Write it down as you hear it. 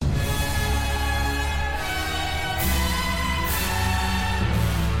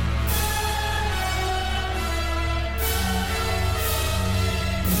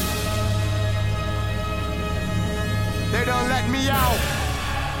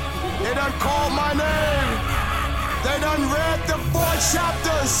done called my name. They done read the 4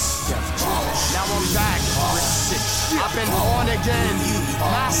 chapters. Now I'm back. I've been born again.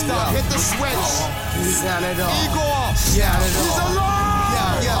 Master, hit the switch. Igor, he's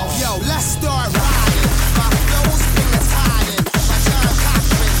alive. Yo, let's start riding. My flow's fingers hiding. My John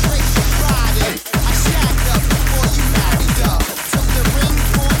Cochran straight from riding. I shacked up before you married up. Took the ring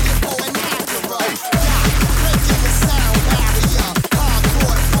for you for an Acura. Breaking the sound barrier.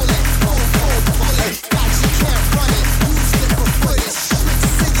 Hardcore bullet, cold bullet. Got you can't run it. Used it for footage. Trick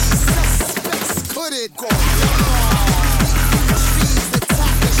City suspects could it go? Trees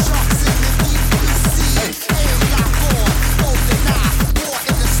attack the sharks in the deep sea. Aim lock on, golden eye. War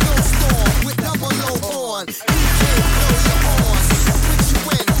in the snowstorm with double low on. You can't blow your horns. Put you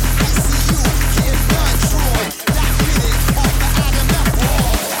in ICU, getting blood drawn. That hit it off the Adam F.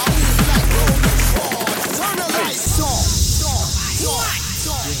 wall. I move like Roland. Turn the lights on.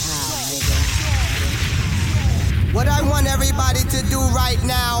 What I want everybody to do right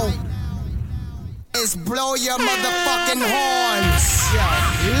now is blow your motherfucking horns.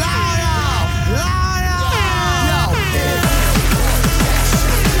 Louder! Louder! Yo!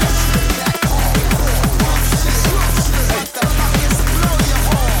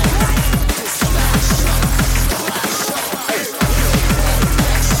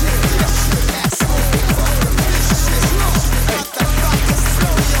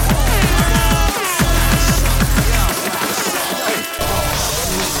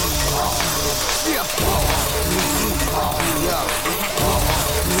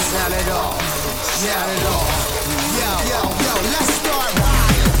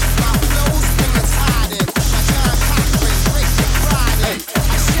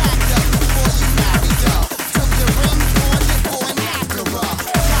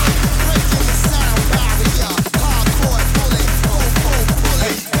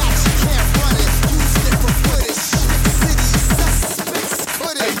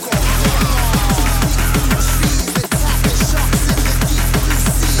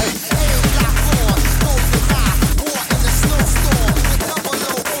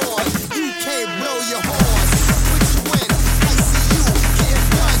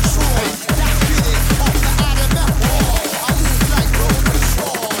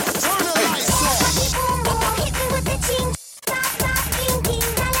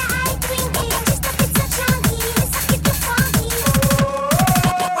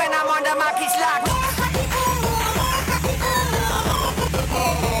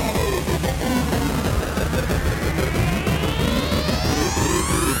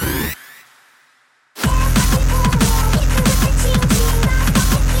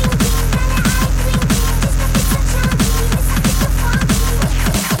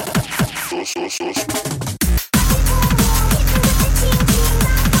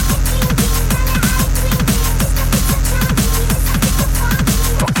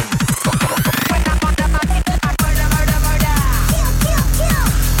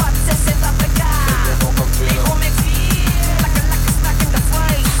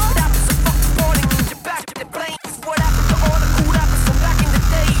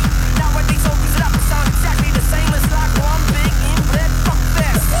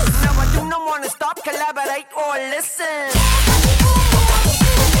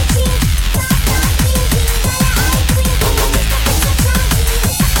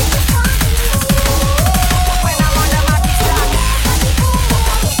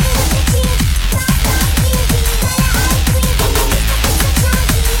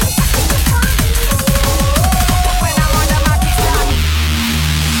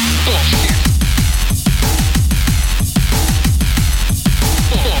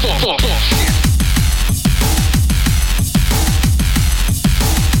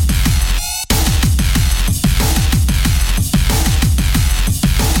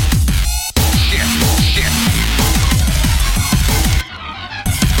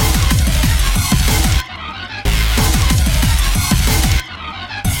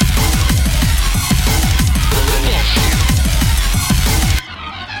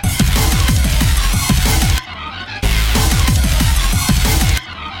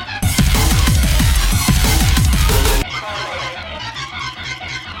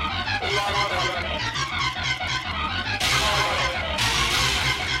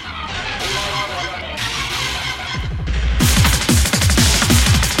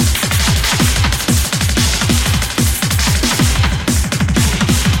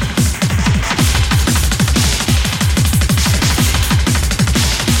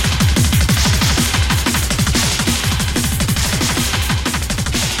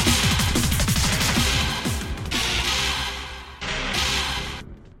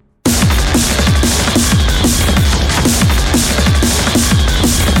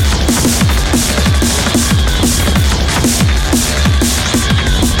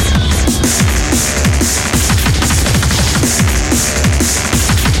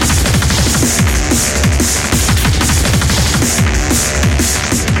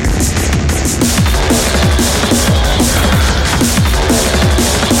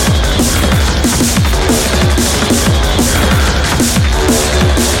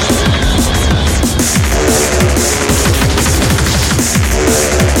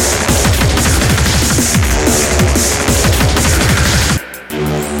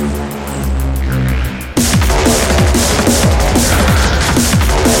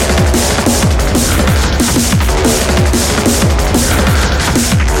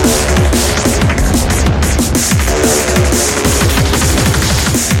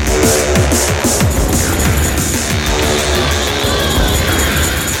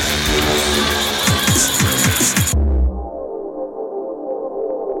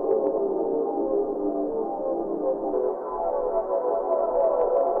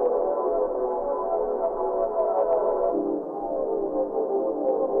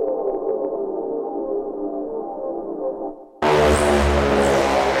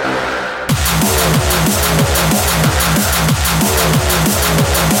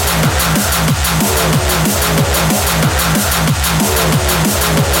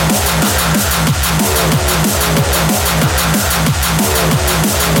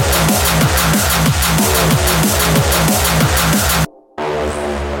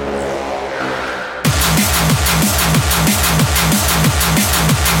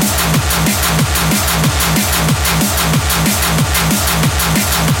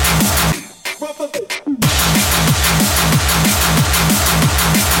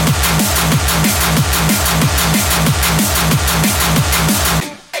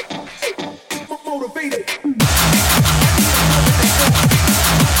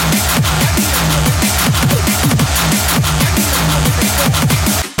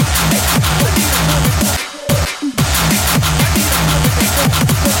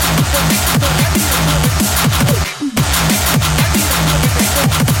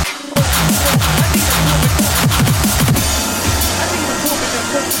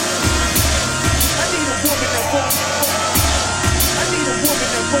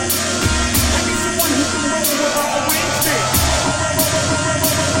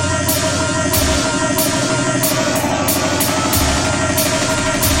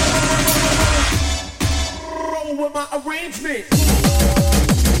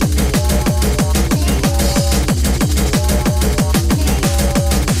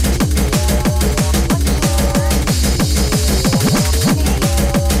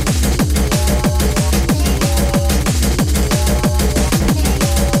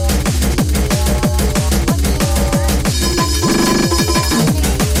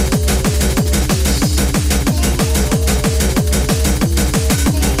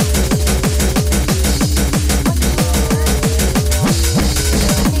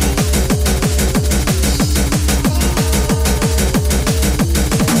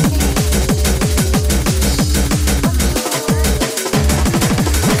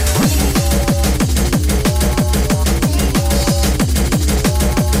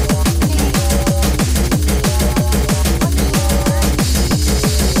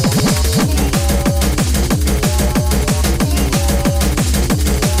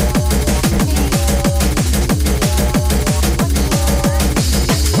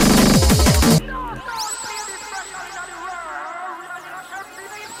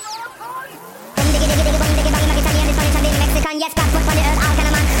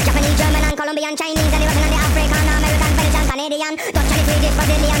 the Swedish,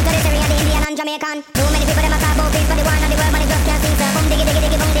 Brazilian, to the Syrian, the Indian and Jamaican. Too many people them a talk about peace for the war and the world, but they just can't see. So boom diggy diggy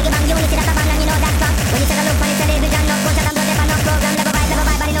diggy boom diggy bang, unity that's a band and you know that's wrong. When you take a look on the television, no push and protect and no program, level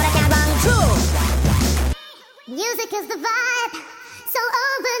vibe, but you know that can't bang. True. Music is the vibe, so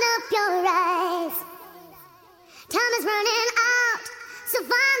open up your eyes. Time is running out, so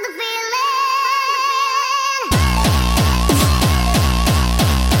find the feeling.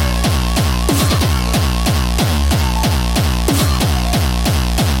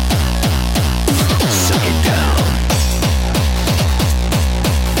 Suck it down.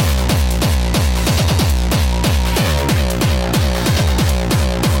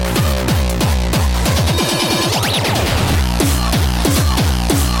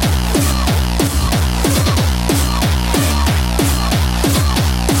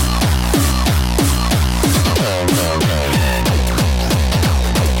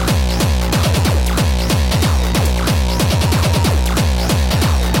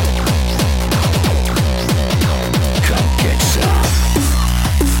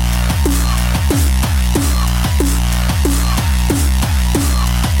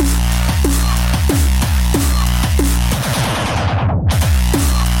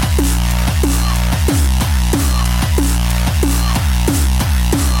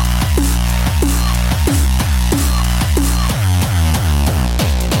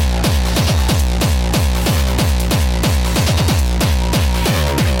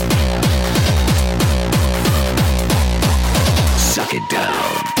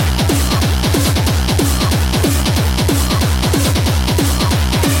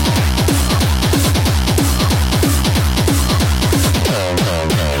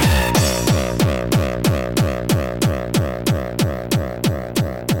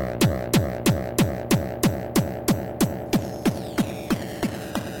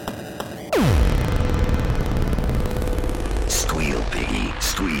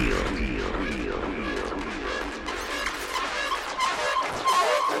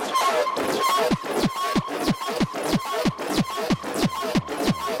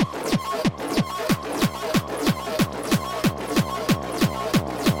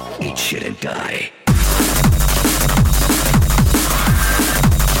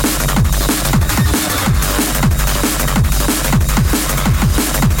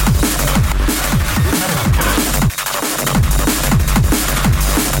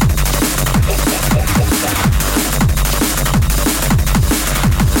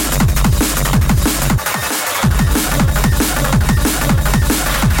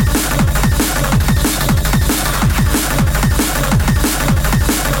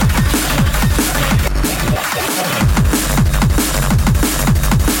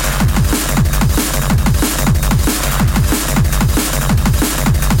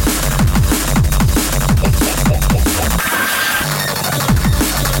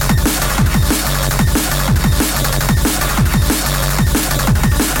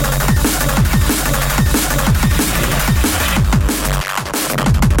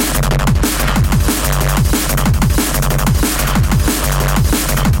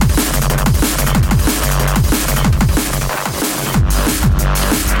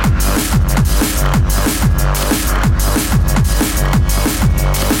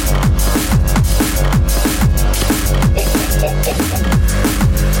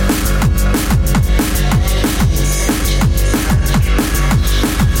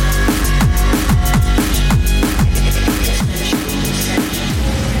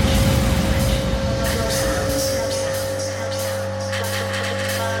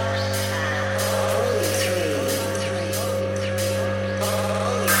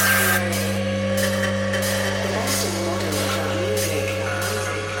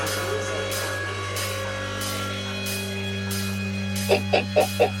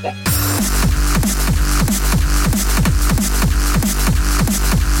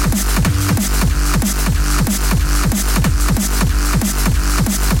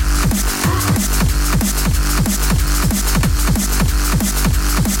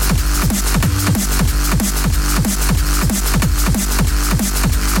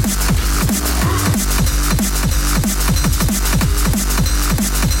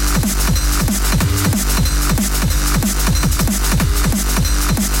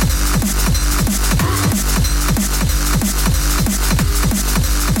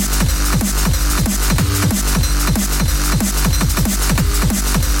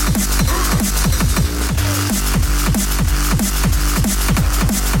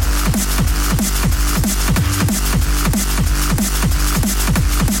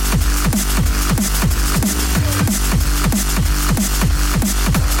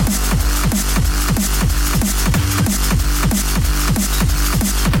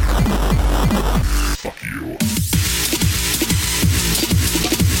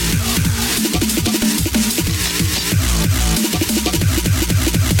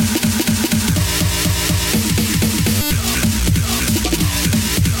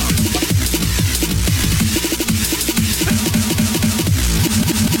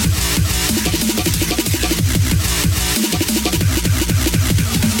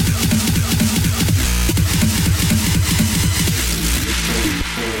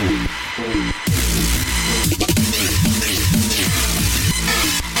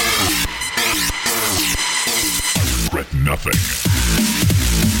 nothing.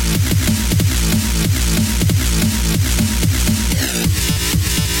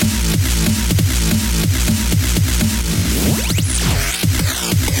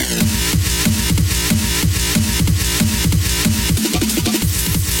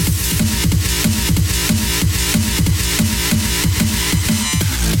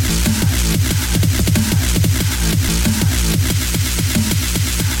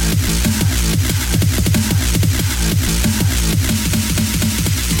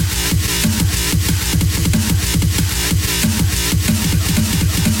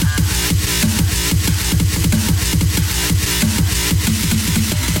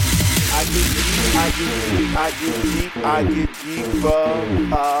 I get deeper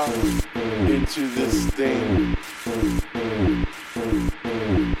into this thing.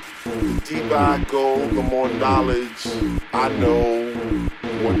 The deeper I go, the more knowledge I know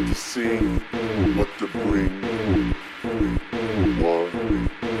what to sing, what to bring. What?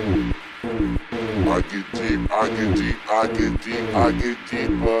 I get deep, I get deep, I get deep, I get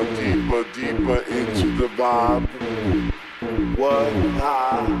deeper, deeper, deeper into the vibe. What?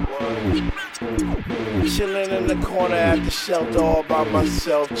 Chilling in the corner at the shelter all by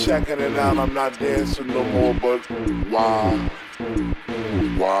myself, checking it out. I'm not dancing no more, but why?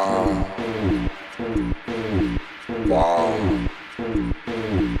 Why? Why?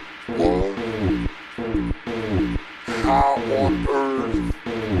 What? How on earth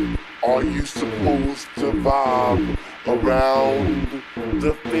are you supposed to vibe around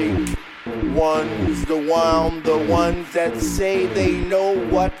the fake ones, the ones that say they know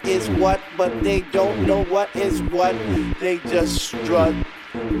what is what, but they don't know what is what. They just strut.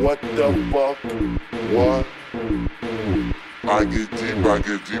 What the fuck? What? I get deep, I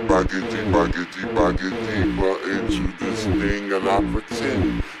get deep, I get deep, I get deep, I get deeper into this thing, and I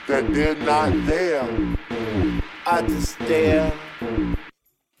pretend that they're not there. I just stare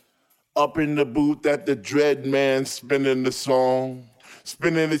up in the booth at the dread man spinning the song.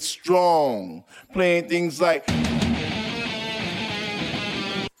 Spinning it strong, playing things like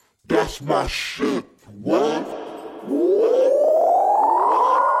that's my shit. What?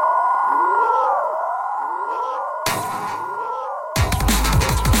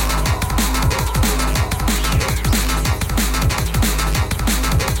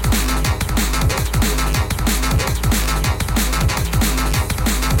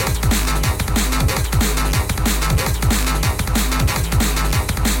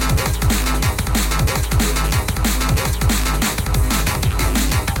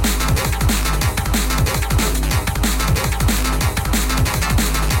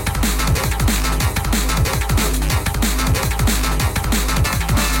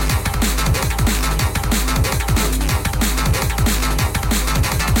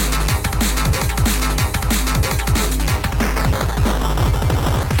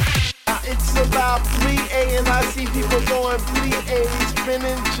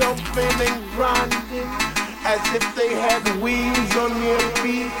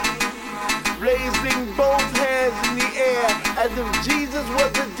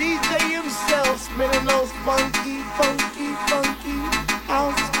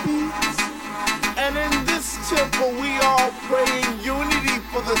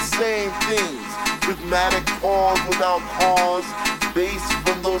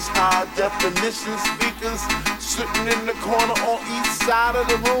 Definition speakers sitting in the corner on each side of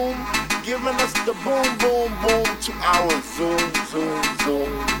the room, giving us the boom, boom, boom to our zoom, zoom,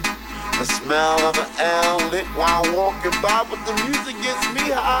 zoom. The smell of an L lit while walking by, but the music gets me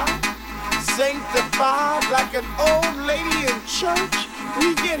high. Sanctified like an old lady in church,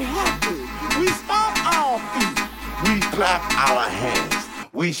 we get happy. We stomp our feet. We clap our hands.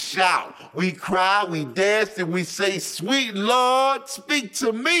 We shout, we cry, we dance, and we say, sweet Lord, speak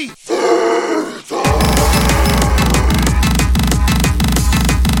to me.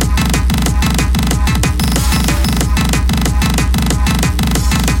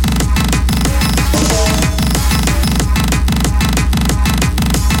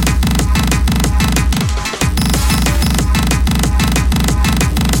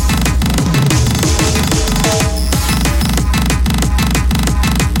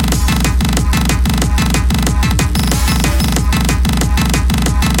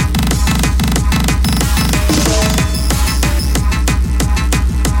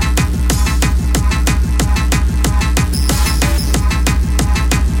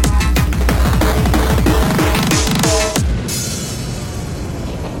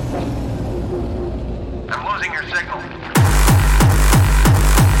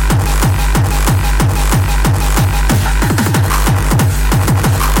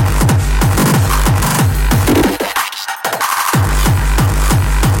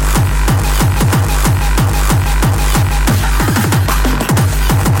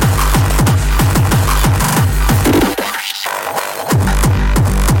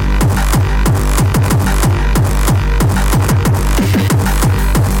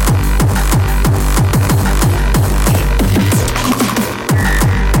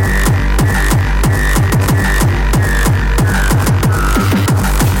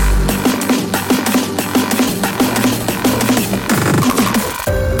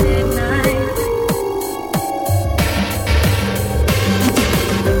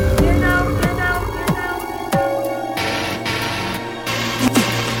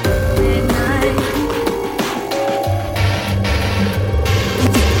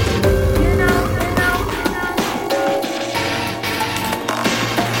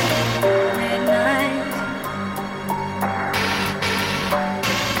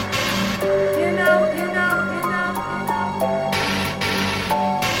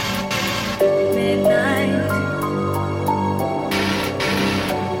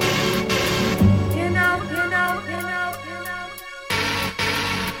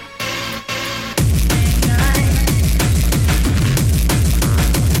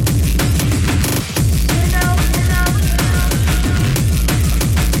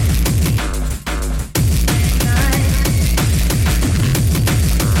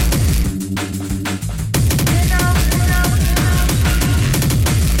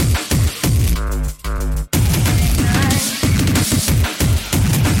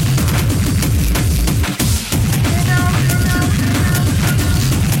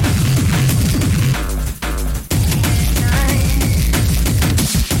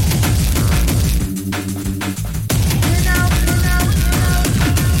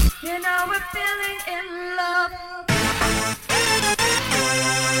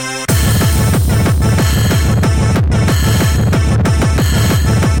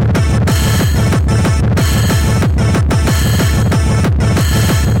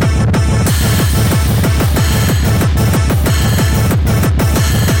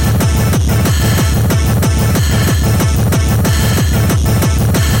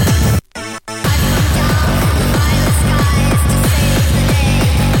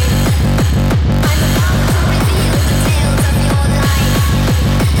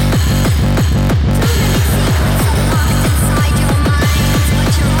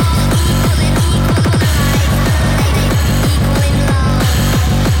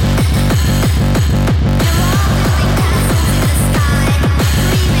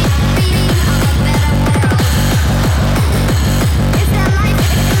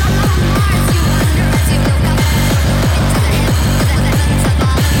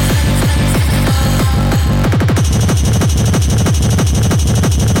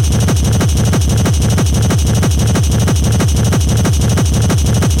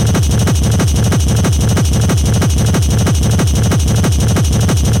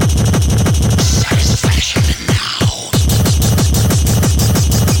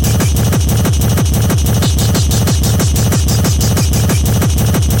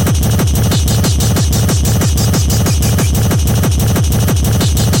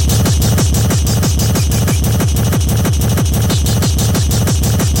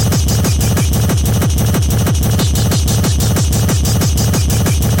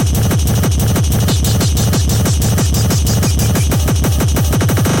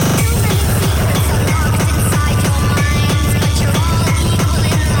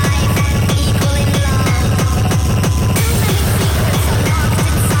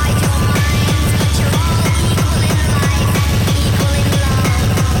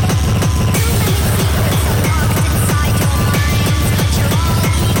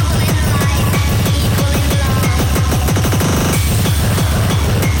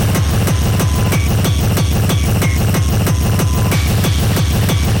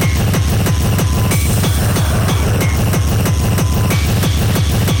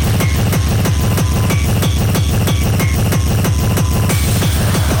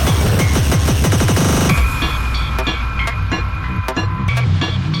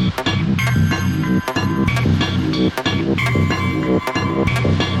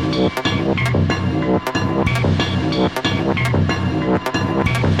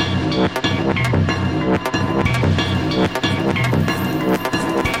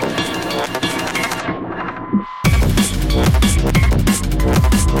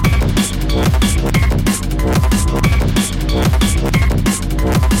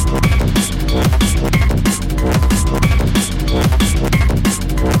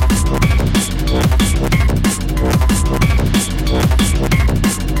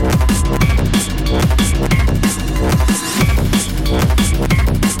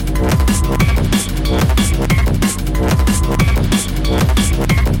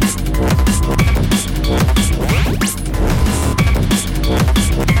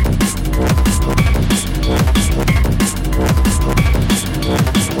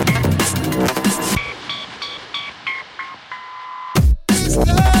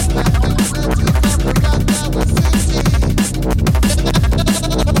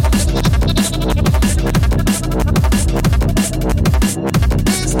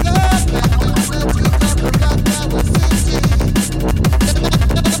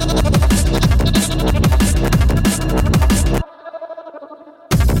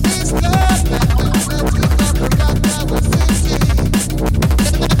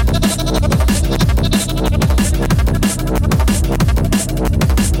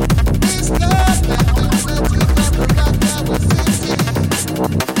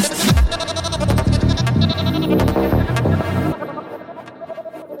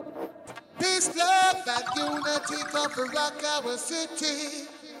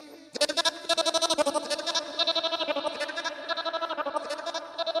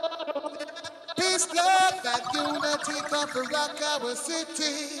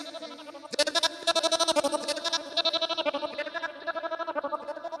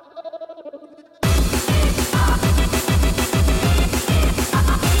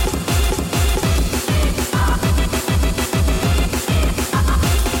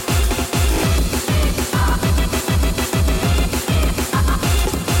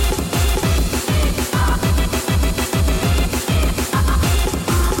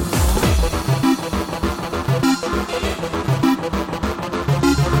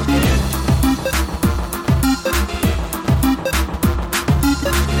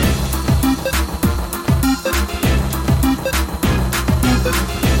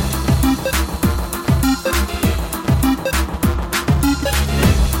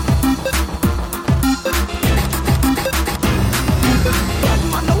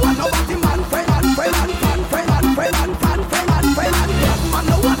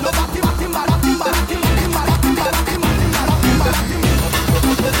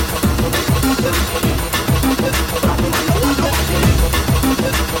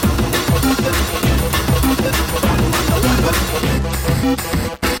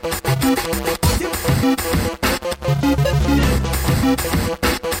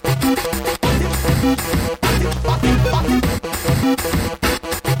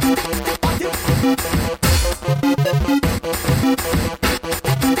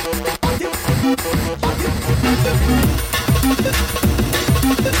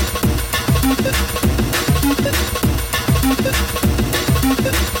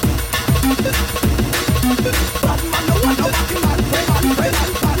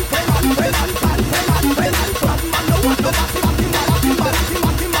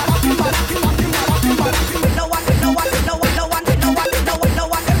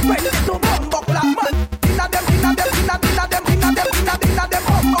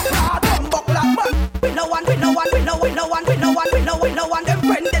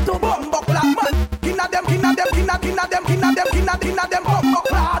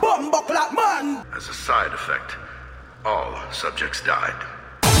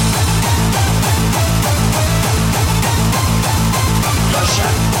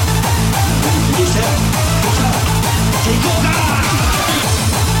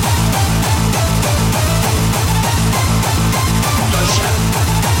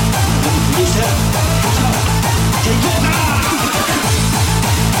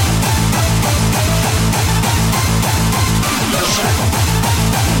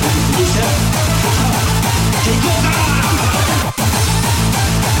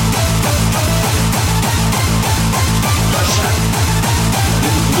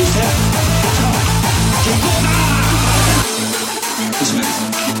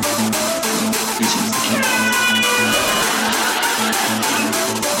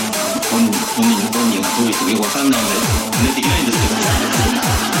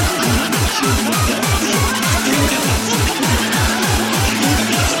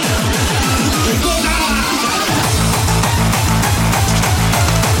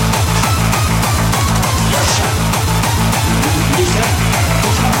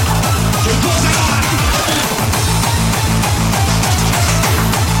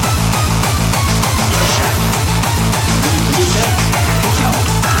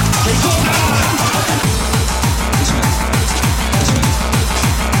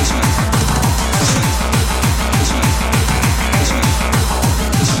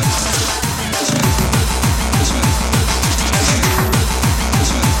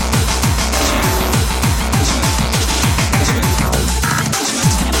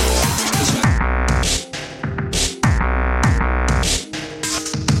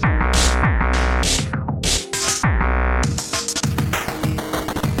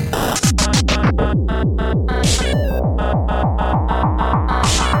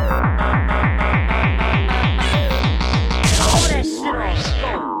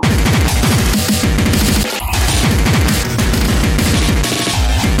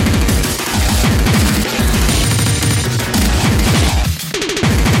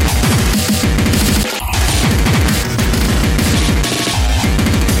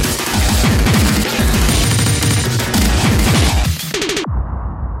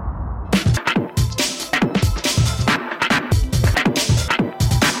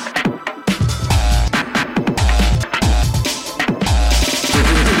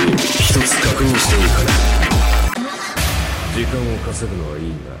 時間を稼ぐのはい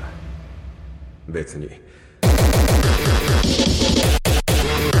いが、別に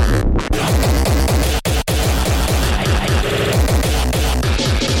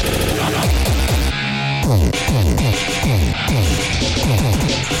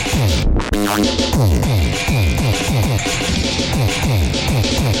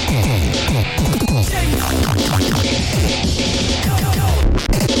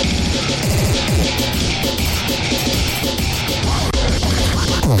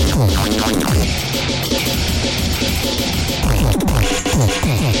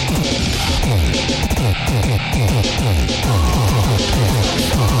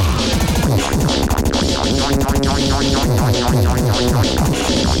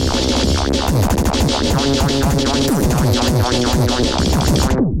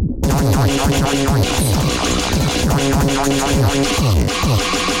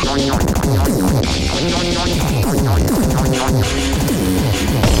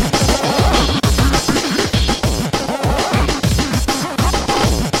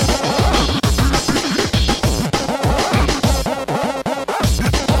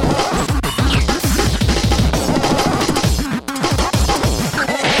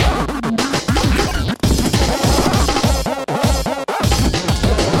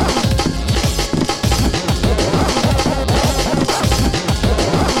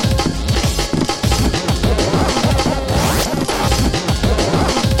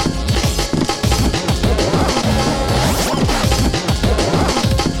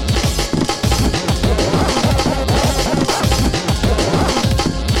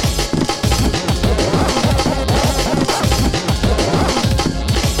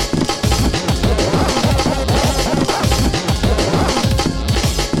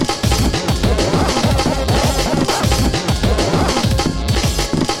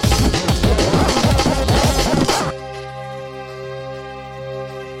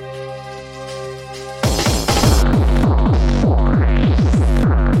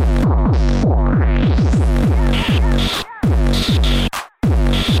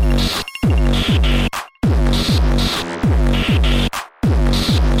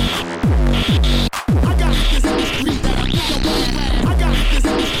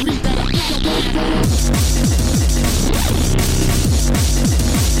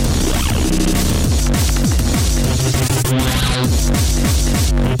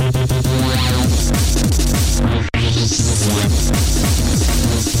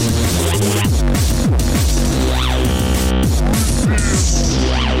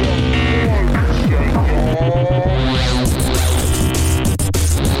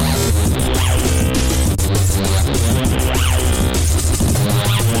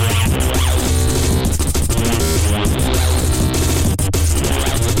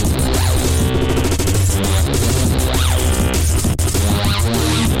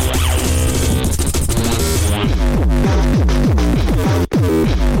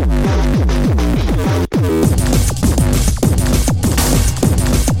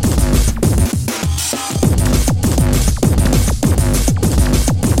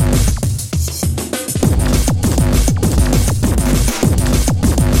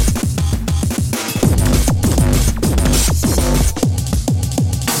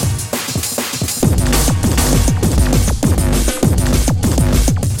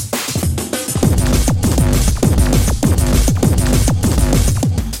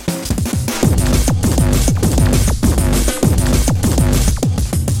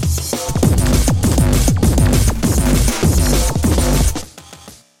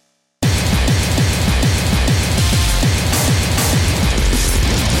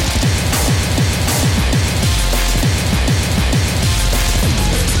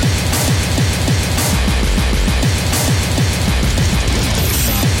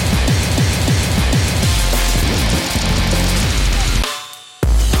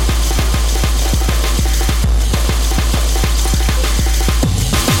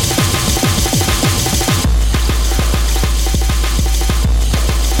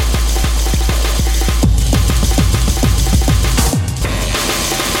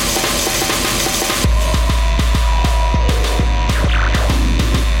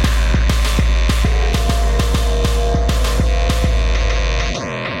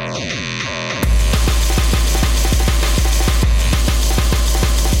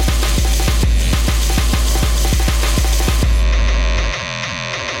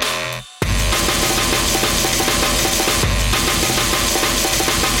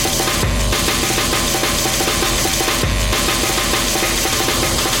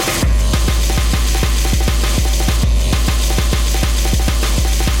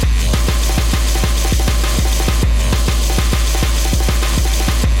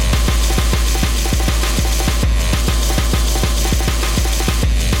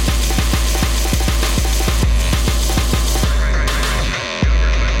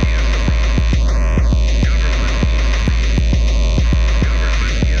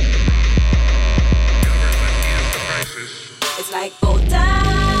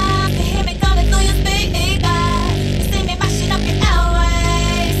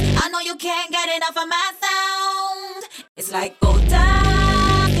enough of my sound. It's like Butta.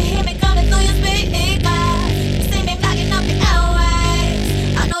 You hear me coming through your speakers. You see me blocking up the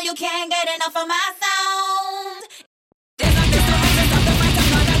airwaves. I know you can't get enough of my sound. There's a difference of the fight, I'm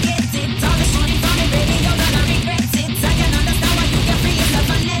gonna get it. All this money from me, baby, you're gonna regret it. I can understand why you can free yourself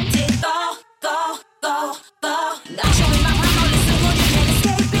and let it go, go, go, go. Now show me my power, listen good, you can't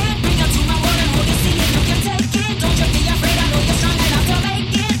escape it. Bring her to my world and hold it, see if you can take it. Don't you be afraid, I know you're strong enough to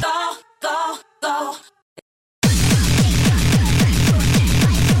make it. Go, go, go.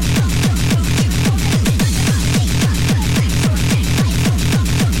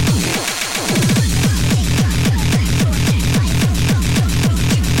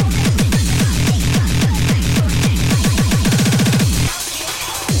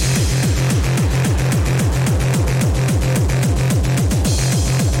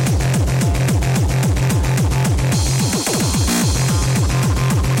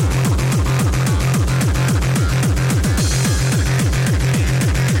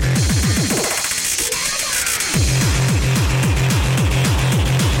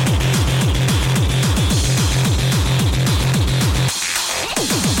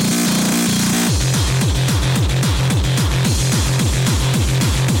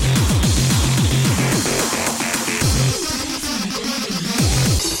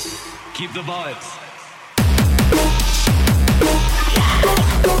 Keep the vibes.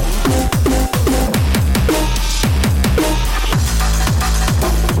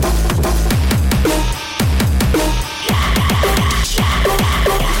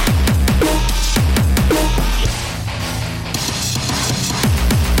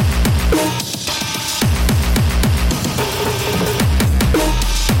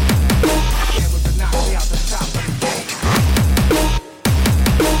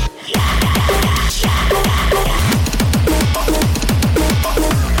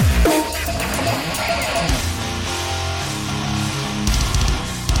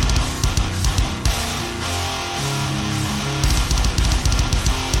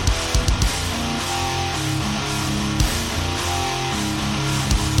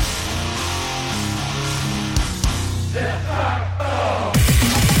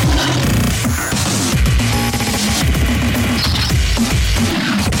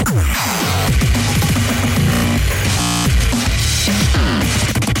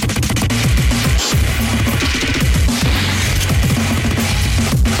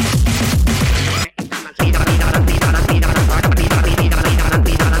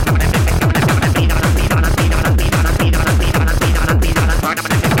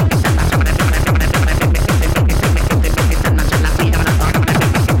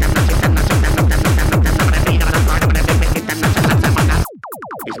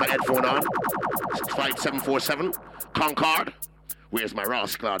 Concord, where's my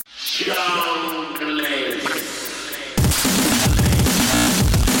Roughsketch? I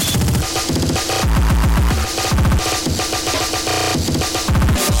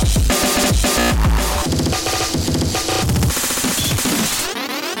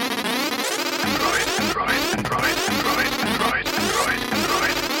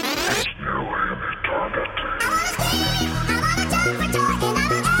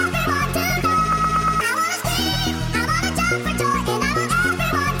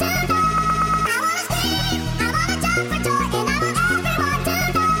wanna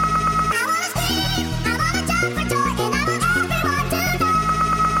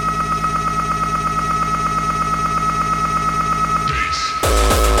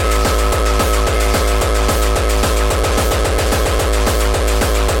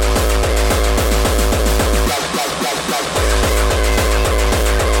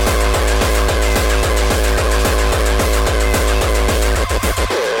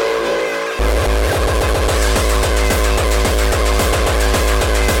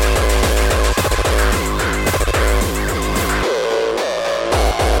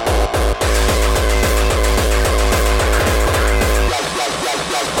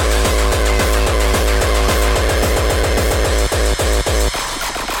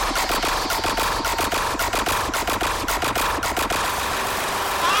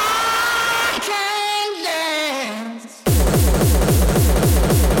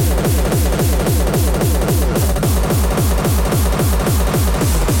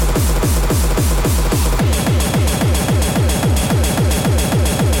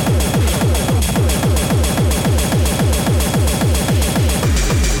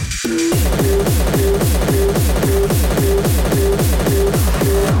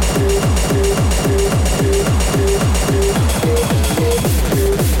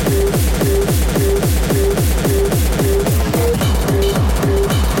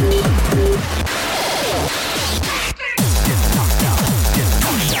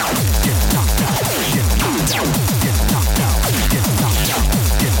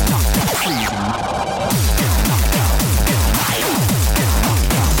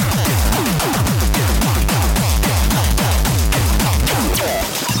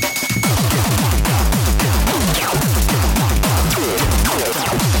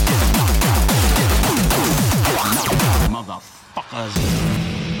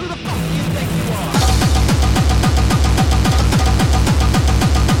Who the fuck do you think you are?